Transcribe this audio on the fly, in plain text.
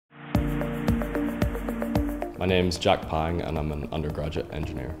My name's Jack Pang and I'm an undergraduate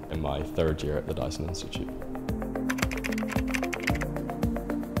engineer in my third year at the Dyson Institute.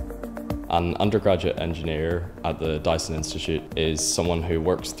 An undergraduate engineer at the Dyson Institute is someone who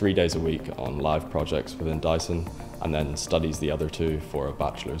works 3 days a week on live projects within Dyson and then studies the other 2 for a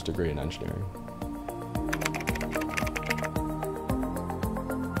bachelor's degree in engineering.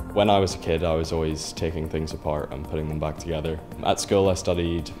 When I was a kid, I was always taking things apart and putting them back together. At school, I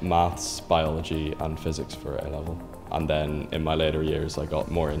studied maths, biology and physics for A-level. And then in my later years, I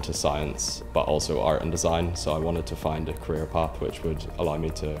got more into science, but also art and design. So I wanted to find a career path which would allow me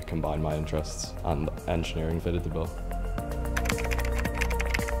to combine my interests, and engineering fitted the bill.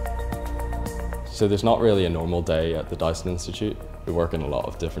 So there's not really a normal day at the Dyson Institute. We work in a lot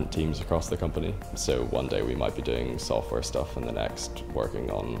of different teams across the company. So one day we might be doing software stuff and the next working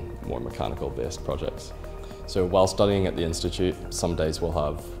on more mechanical-based projects. So while studying at the Institute, some days we'll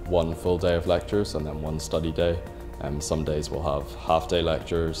have 1 full day of lectures and then 1 study day. Some days we'll have half-day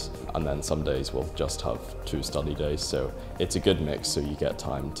lectures and then some days we'll just have 2 study days. So it's a good mix, so you get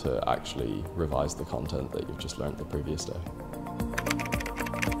time to actually revise the content that you've just learned the previous day.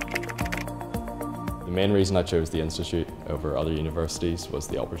 The main reason I chose the Institute over other universities was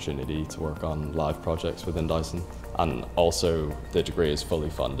the opportunity to work on live projects within Dyson, and also the degree is fully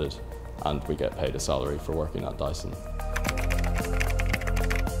funded and we get paid a salary for working at Dyson.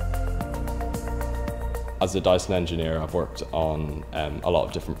 As a Dyson engineer, I've worked on a lot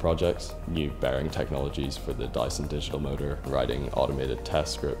of different projects, new bearing technologies for the Dyson digital motor, writing automated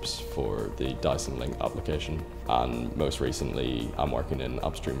test scripts for the Dyson Link application, and most recently I'm working in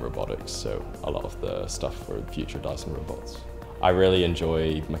upstream robotics, so a lot of the stuff for future Dyson robots. I really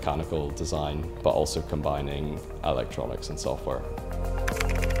enjoy mechanical design, but also combining electronics and software.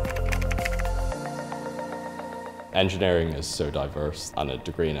 Engineering is so diverse, and a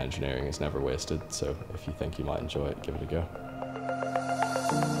degree in engineering is never wasted, so if you think you might enjoy it, give it a go.